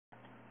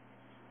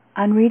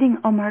on Reading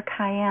Omar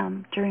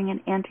Khayyam during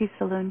an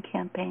anti-saloon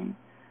campaign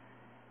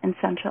in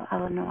central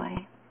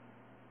Illinois.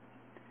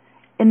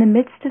 In the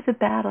midst of the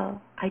battle,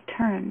 I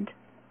turned,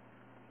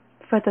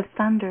 for the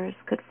thunders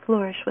could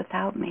flourish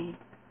without me,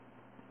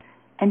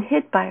 and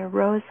hid by a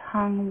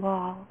rose-hung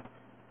wall,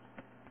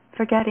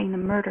 forgetting the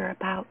murder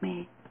about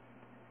me,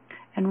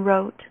 and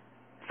wrote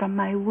from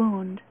my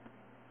wound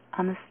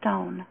on the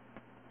stone,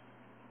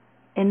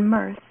 in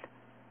mirth,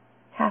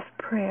 half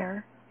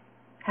prayer,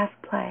 half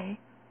play,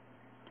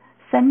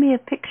 send me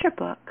a picture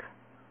book,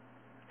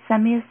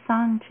 send me a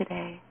song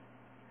today.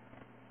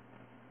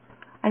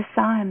 I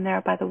saw him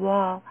there by the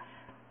wall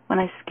when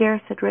I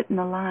scarce had written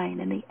a line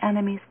in the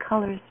enemy's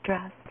colors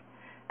dressed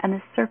and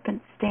the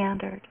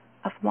serpent-standard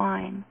of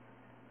wine.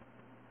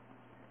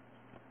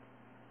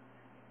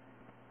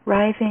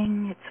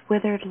 Writhing its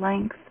withered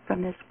length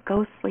from his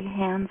ghostly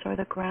hands o'er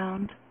the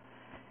ground,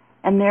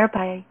 and there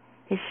by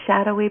his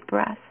shadowy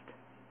breast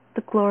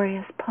the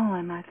glorious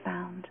poem I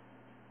found.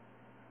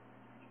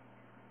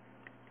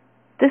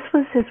 This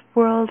was his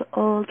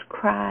world-old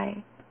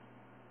cry,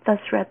 thus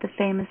read the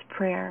famous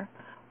prayer,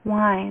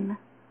 wine,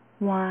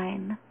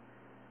 wine,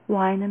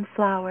 wine and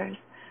flowers,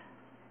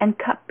 and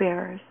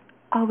cupbearers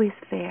always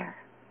fair.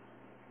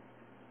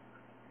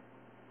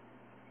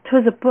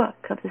 'Twas a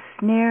book of the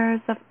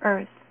snares of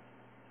earth,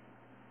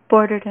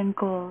 bordered in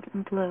gold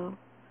and blue,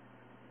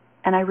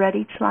 and I read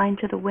each line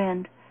to the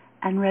wind,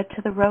 and read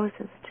to the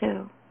roses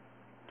too,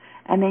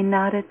 and they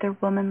nodded their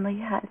womanly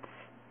heads,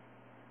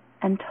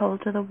 and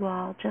told to the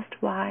wall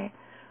just why,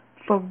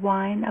 for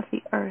wine of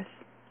the earth,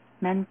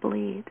 men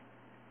bleed,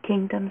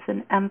 kingdoms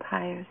and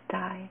empires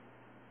die.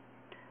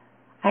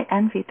 I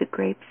envied the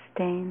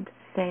grape-stained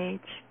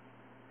sage.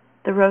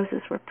 The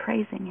roses were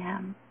praising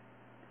him.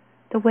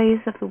 The ways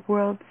of the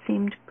world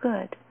seemed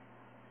good,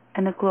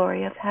 and the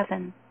glory of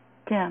heaven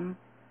dim.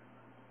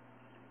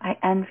 I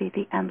envied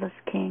the endless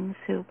kings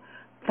who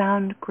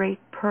found great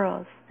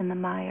pearls in the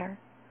mire,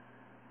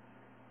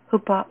 who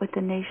bought with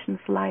the nation's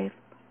life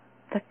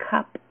the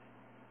cup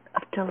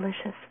of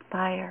delicious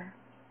fire.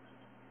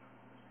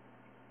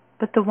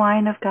 But the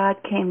wine of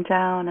God came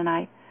down, and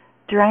I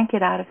drank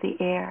it out of the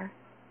air.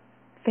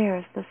 Fair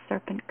is the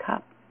serpent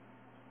cup,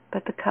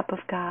 but the cup of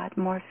God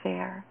more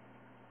fair.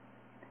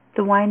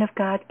 The wine of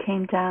God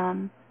came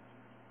down,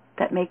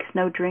 that makes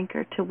no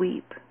drinker to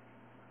weep.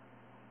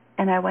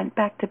 And I went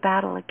back to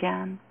battle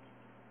again,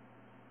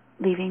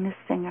 leaving the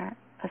singer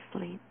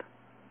asleep.